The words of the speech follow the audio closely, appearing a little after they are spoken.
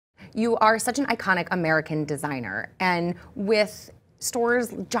you are such an iconic American designer, and with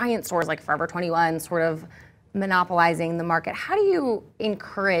stores, giant stores like Forever 21 sort of monopolizing the market, how do you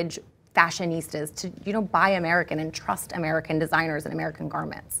encourage fashionistas to, you know, buy American and trust American designers and American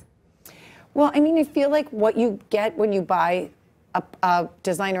garments? Well, I mean, I feel like what you get when you buy a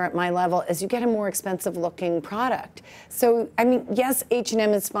designer at my level is you get a more expensive looking product. So, I mean, yes,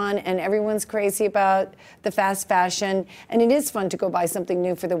 H&M is fun and everyone's crazy about the fast fashion, and it is fun to go buy something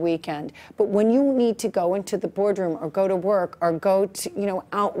new for the weekend. But when you need to go into the boardroom or go to work or go to, you know,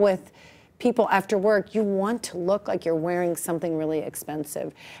 out with people after work, you want to look like you're wearing something really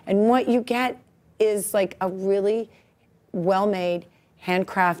expensive. And what you get is like a really well-made,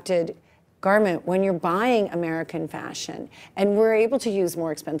 handcrafted garment when you're buying American fashion. And we're able to use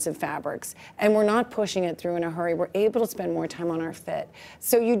more expensive fabrics, and we're not pushing it through in a hurry. We're able to spend more time on our fit.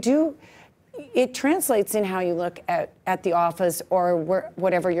 So you do, it translates in how you look at the office or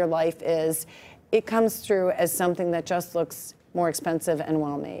whatever your life is. It comes through as something that just looks more expensive and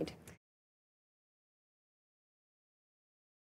well-made.